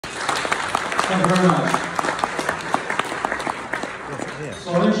Thank you very much. So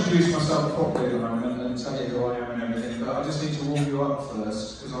I'll introduce myself properly at the moment and tell you who I am and everything, but I just need to warm you up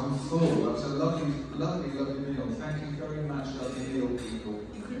first, because I'm full. That was a lovely, lovely, lovely meal. Thank you very much, lovely meal people.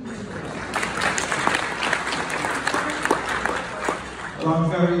 Well, I'm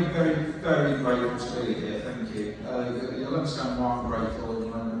very, very, very grateful to be here, thank you. You'll understand why I'm grateful at the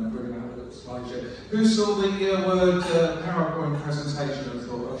moment and bringing out a little slideshow. Who saw the word PowerPoint presentation and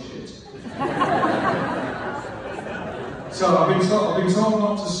thought, oh shit? So I've been told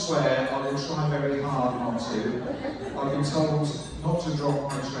not to swear. I will try very hard not to. I've been told not to drop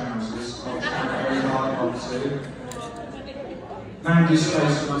my trousers. I'll try very hard not to. Mandy's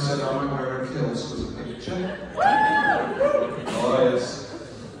face when I said I won't wear a kilt was a picture. Oh yes.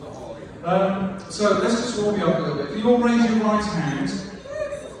 So let's just warm you up a little bit. Can you all raise your right hand,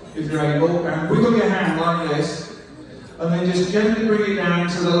 if you're able, and wiggle your hand like this, and then just gently bring it down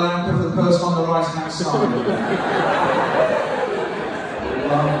to the lap of the person on the right hand side.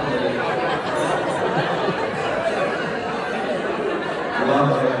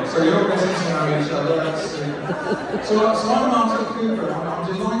 Lovely. So you're getting to know each other, that's So I'm Martin Cooper, and I'm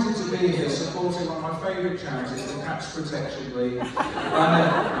delighted to be here supporting one of my favourite charities, the Cats Protection League.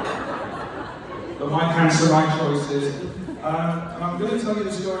 The MyCancer, MyChoices. And I'm going to tell you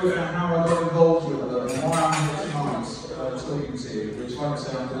the story about how I got involved with them and why I'm here tonight talking to you, which, like I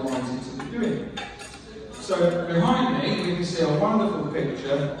say, I'm delighted to be doing. So behind me, you can see a wonderful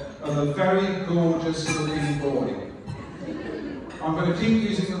picture of a very gorgeous looking boy. I'm going to keep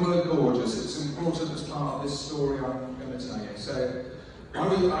using the word gorgeous. It's important as part of this story I'm going to tell you. So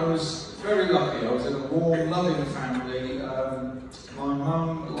I was very lucky. I was in a warm, loving family. My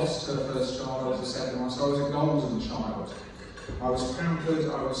mum lost her first child, I was the second one, so I was a golden child. I was pampered,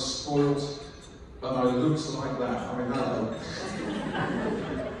 I was spoilt, and I looked like that. I mean,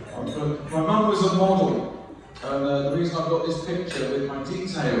 my mum was a model, and the reason I've got this picture with my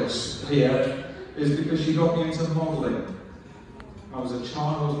details here is because she got me into modelling. I was a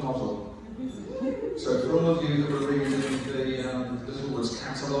child model. So for all of you that were reading the Littlewoods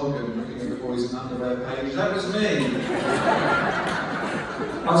catalogue and looking at the boys in underwear page, that was me.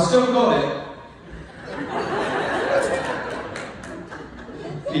 I've still got it.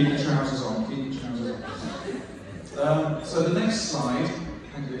 Keep your trousers on, keep your trousers on. So the next slide,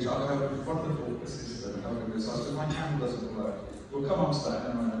 thank you, I have a wonderful assistant helping me because my hand doesn't work. We'll come on to that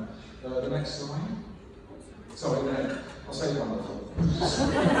in a moment. The next slide. Sorry, no, I'll say wonderful.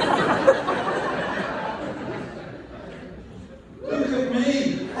 Look at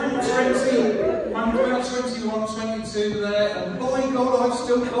me! I'm about 21, 22 there, and by God, I've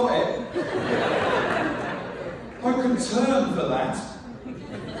still got it. I can turn for that.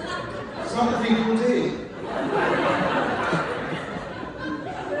 Some people did.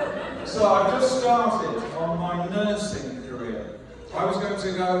 So I've just started on my nursing career. I was going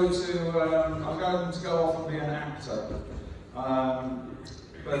to go off and be an actor.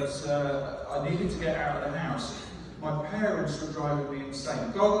 But I needed to get out of the house. My parents were driving me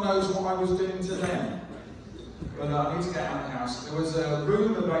insane. God knows what I was doing to them. But I need to get out of the house. There was a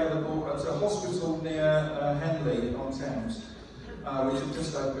room available at a hospital near Henley on Thames, which had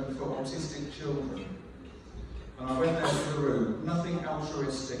just opened for autistic children. And I went there to the room. Nothing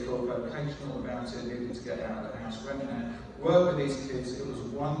altruistic or vocational about it. Needed to get out of the house. Went there, worked with these kids. It was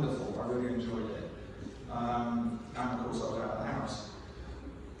wonderful. I really enjoyed it. And of course I was out of the house.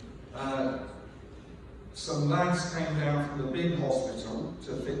 Some lads came down from the big hospital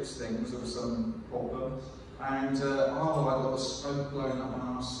to fix things. There was some problem. And I got the smoke blowing up my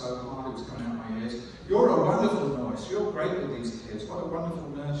arse so hard it was coming out my ears. You're a wonderful nurse. You're great with these kids. What a wonderful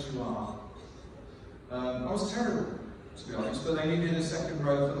nurse you are. I was terrible, to be honest, but they needed a second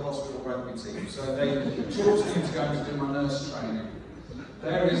row for the hospital rugby team. So they talked me into going to do my nurse training.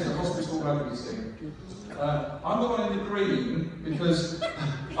 There is the hospital rugby team. I'm the one in the green because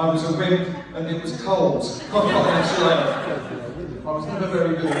I was a wimp and it was cold. I was never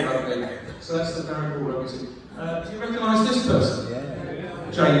very good at rugby, so that's the terrible rugby team. Do you recognise this person?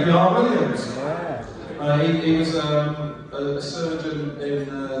 Yeah. J.P.R. Williams. Yeah. He was a surgeon in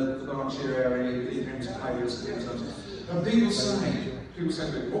the Berkshire area. He came to play with us. And people say to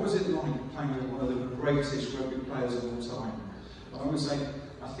me, what was it like playing with one of the greatest rugby players of all time? And I would say,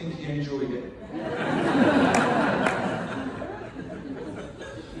 I think he enjoyed it.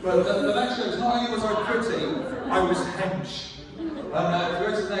 But that shows not only was I pretty, I was hench. And if we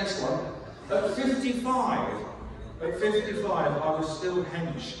go to the next one, at 55, I was still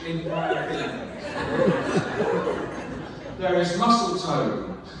hench, in my opinion. There is muscle tone.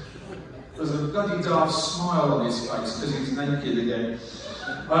 There's a bloody daft smile on his face because he's naked again.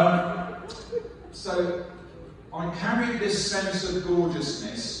 So I carried this sense of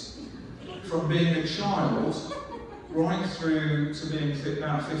gorgeousness from being a child right through to being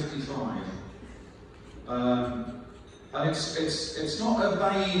about 55. And it's not a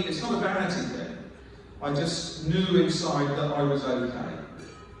vanity thing. I just knew inside that I was okay.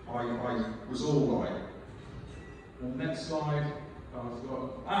 I was all right. And the next slide, I've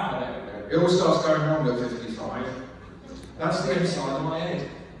got, there we go. It all starts going wrong at 55. That's the inside of my head.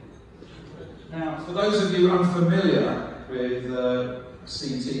 Now, for those of you unfamiliar with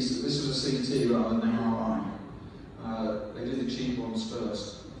CTs, this was a CT rather than an MRI. They did the cheap ones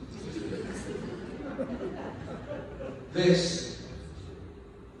first. This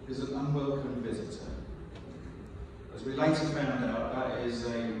is an unwelcome visitor. As we later found out, that is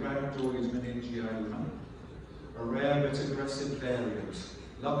a rhabdoid meningioma, a rare but aggressive variant.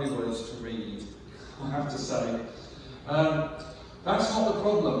 Lovely words to read, I have to say. That's not the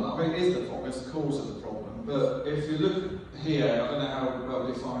problem. I mean, it is the problem, it's the cause of the problem. But if you look here, I don't know how well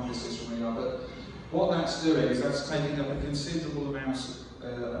defined this is from here, but what that's doing is that's taking up a considerable amount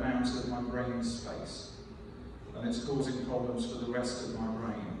of my brain space. And it's causing problems for the rest of my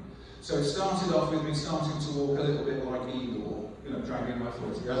brain. So it started off with me starting to walk a little bit like Igor, dragging my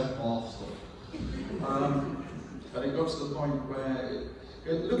foot, going off. And it got to the point where,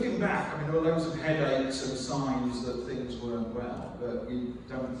 looking back, I mean, there were loads of headaches and signs that things weren't well, but you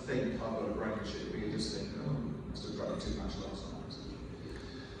don't think I've got a brain issue, you just think, oh, I must have drunk too much last night.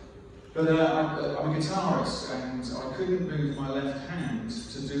 But I'm a guitarist, and I couldn't move my left hand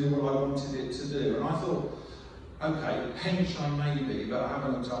to do what I wanted it to do. And I thought, okay, pinch I may be, but I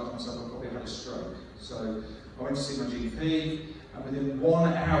haven't looked after myself, I probably had a stroke. So I went to see my GP, and within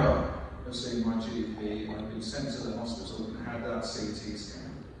 1 hour of seeing my GP, I'd been sent to the hospital and had that CT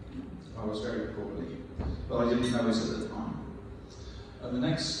scan. I was very poorly, but I didn't know it at the time. And the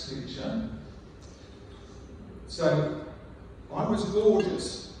next picture, so I was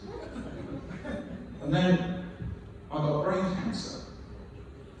gorgeous. And then I got brain cancer.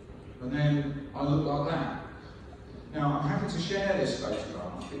 And then I looked like that. Now, I'm happy to share this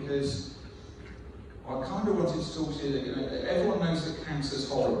photograph because I kind of wanted to talk to you, everyone knows that cancer's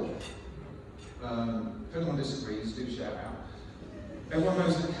horrible. If anyone disagrees, do shout out. Everyone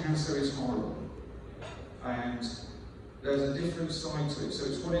knows that cancer is horrible. And there's a different side to it. So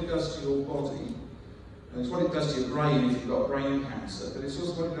it's what it does to your body, and it's what it does to your brain if you've got brain cancer, but it's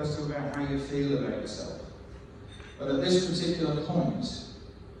also what it does to about how you feel about yourself. But at this particular point,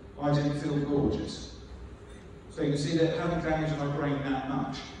 I didn't feel gorgeous. So you can see that it hadn't damaged my brain that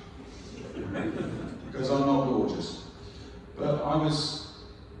much, because I'm not gorgeous. But I was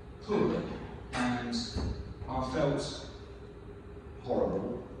poor, and I felt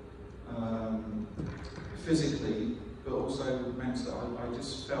horrible, physically, but also meant that I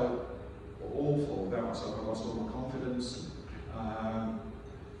just felt awful about myself. I lost all my confidence.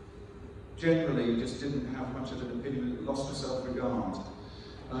 Generally, just didn't have much of an opinion, lost my self-regard.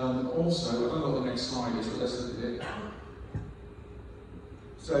 Also, I don't know what the next slide is, but let's look at it.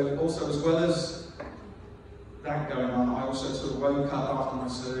 So, also, as well as that going on, I also sort of woke up after my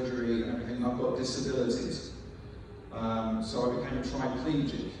surgery and everything. I've got disabilities. So I became a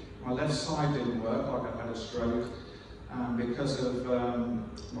triplegic. My left side didn't work, like I had a stroke. Because of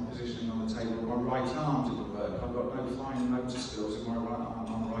my positioning on the table, my right arm didn't work. I've got no fine motor skills in my right arm,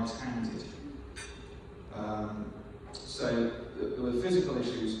 I'm right-handed. So there were physical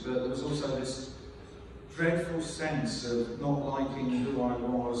issues, but there was also this dreadful sense of not liking who I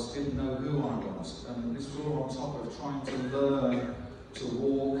was, didn't know who I was. And this was all on top of trying to learn to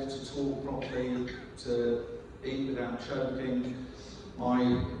walk, to talk properly, to eat without choking.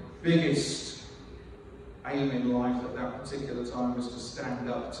 My biggest aim in life at that particular time was to stand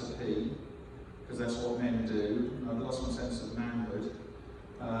up to pee, because that's what men do. I've lost my sense of manhood.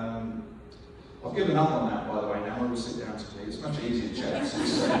 I've given up on that, by the way, now I will sit down to pee. It's much easier to check.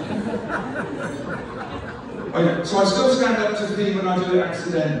 Okay, so I still stand up to pee when I do it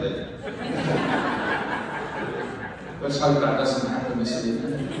accidentally. Let's hope that doesn't happen this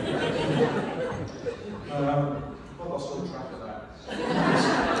evening. I lost all track of that.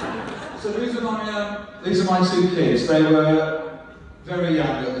 So these are my two kids. They were very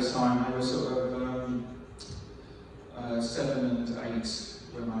young at the time. They were sort of 7 and 8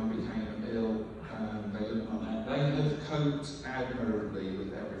 when I became ill. They lived on that. They have coped admirably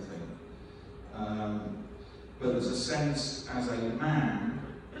with everything. But there's a sense as a man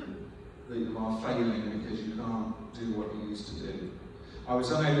that you are failing because you can't do what you used to do. I was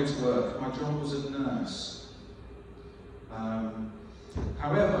unable to work. My job was a nurse.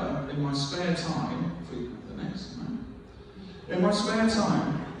 However, in my spare time, if we have the next one, in my spare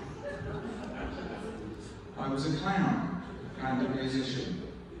time, was a clown and a musician.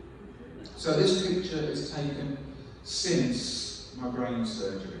 So this picture is taken since my brain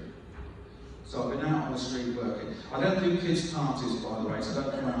surgery. So I've been out on the street working. I don't do kids' parties, by the way, so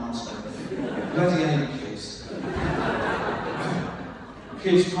don't come and ask me. Bloody hate kids.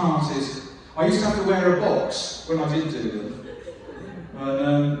 Kids' parties. I used to have to wear a box when I did do them.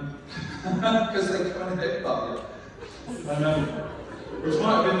 Because they kind of hit butt you. Which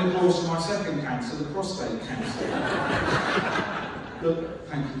might have been the cause of my second cancer, the prostate cancer. Look,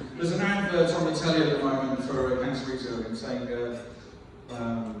 thank you. There's an advert on the telly at the moment for cancer research saying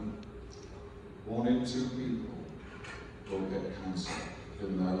 1 in 2 people will get cancer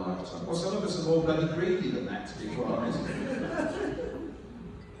in their lifetime. Well, some of us are more bloody greedy than that, to be quite honest.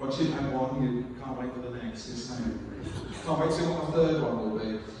 Once you've had one, you can't wait for the next. It's the same. Can't wait to see what the third one will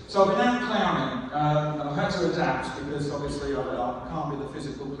be. So I've been out clowning, and I've had to adapt because obviously I can't be the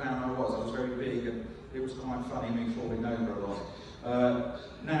physical clown I was. I was very big, and it was quite funny me falling over a lot.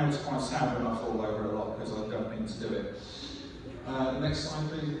 Now it's quite sad when I fall over a lot because I don't mean to do it. Next slide,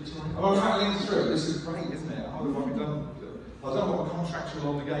 please, Victoria. Oh, I'm rattling through. This is great, isn't it? Oh, what have we done? I don't know what my contractual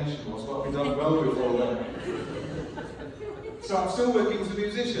obligation was, but I've done well before then. So I'm still working as a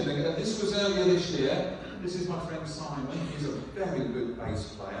musician. This was earlier this year. This is my friend Simon. He's a very good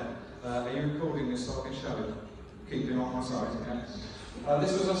bass player. Are you recording this so I can show him? Keep him on my side. Yeah.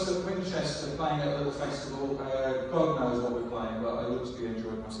 This was us at Winchester playing at a little festival. God knows what we're playing, but I looked to be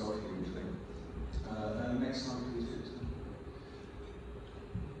enjoying myself hugely. Next slide, please.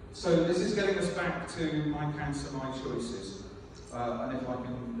 So this is getting us back to MyCancer, MyChoices. And if I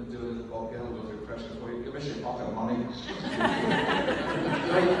can do a little Bob Geldof impression for you, give us your pocket money.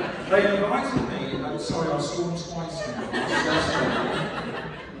 they invited me, sorry, I've sworn twice now.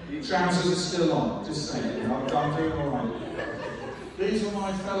 Trousers are still on, just saying, I'm doing all right. These are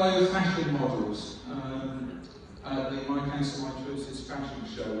my fellow fashion models at the MyCancer, MyChoices fashion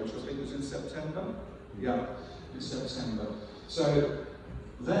show, which I think was in September. Yeah, in September. So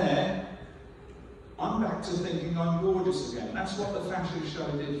there, I'm back to thinking I'm gorgeous again. That's what the fashion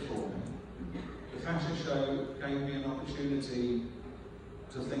show did for me. The fashion show gave me an opportunity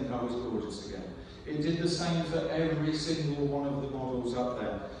to think I was gorgeous again. It did the same for every single one of the models up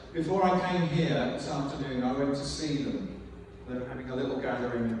there. Before I came here this afternoon, I went to see them. They were having a little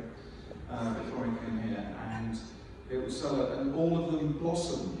gathering before I came here, and it was so, and all of them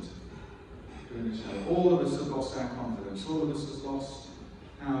blossomed during the show. All of us have lost our confidence. All of us have lost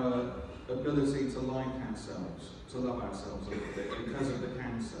our ability to like ourselves, to love ourselves a little bit because of the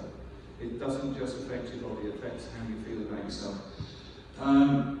cancer. It doesn't just affect your body, it affects how you feel about yourself.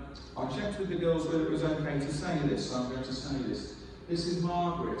 I checked with the girls whether it was okay to say this, so I'm going to say this. This is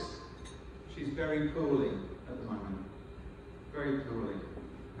Margaret. She's very poorly at the moment. Very poorly.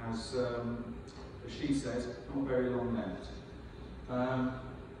 As she says, not very long left.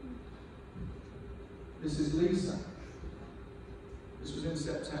 This is Lisa. This was in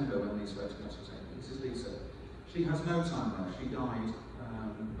September when these photographs were taken. This is Lisa. She has no time left. She died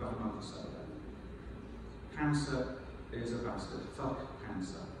about a month or so ago. Cancer is a bastard. Fuck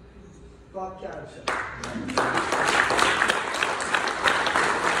cancer. Fuck cancer.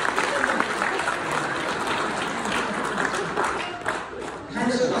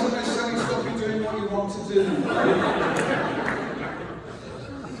 Cancer doesn't necessarily stop you doing what you want to do.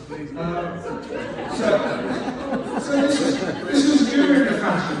 So this was during the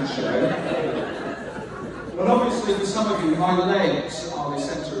fashion show. Well, obviously for some of you, my legs are the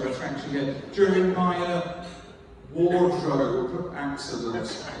centre of attraction here. During my wardrobe accident.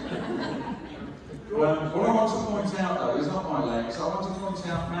 What I want to point out though is not my legs, I want to point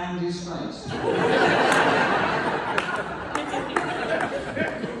out Mandy's face.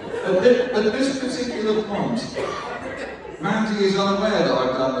 At this particular point, Mandy is unaware that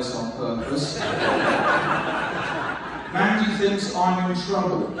I've done this on purpose. Mandy thinks I'm in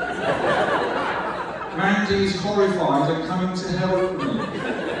trouble. Mandy's horrified and coming to help me.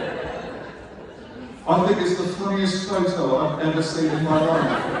 I think it's the funniest photo I've ever seen in my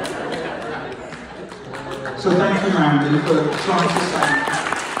life. So thank you, Mandy, for trying to save.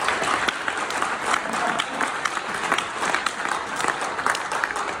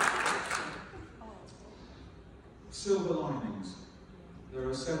 Silver linings. There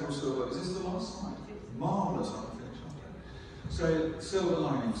are several silver. Is this the last slide? Marvellous. I can finish off there. So silver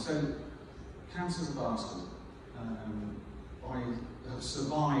linings. So cancer's a bastard. I have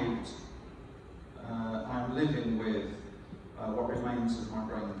survived. I'm living with what remains of my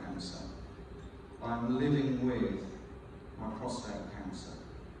brain cancer. I'm living with my prostate cancer.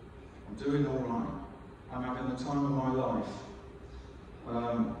 I'm doing all right. I'm having the time of my life.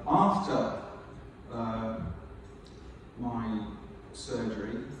 After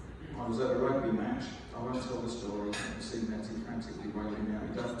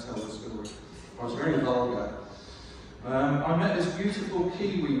beautiful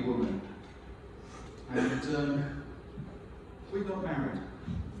Kiwi woman. And we got married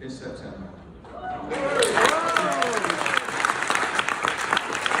in September. I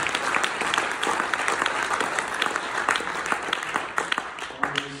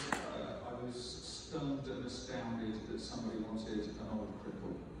was stunned and astounded that somebody wanted an old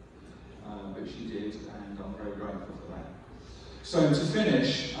cripple, but she did, and I'm very grateful for that. So to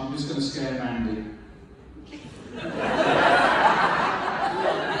finish, I'm just going to scare Mandy.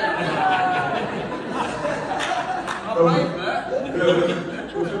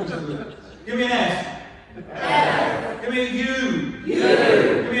 Give me an F. Give me a U.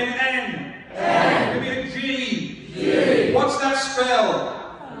 Give me an N. Give me a G. What's that spell?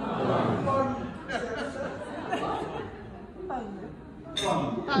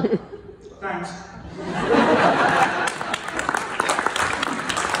 Fun. Thanks.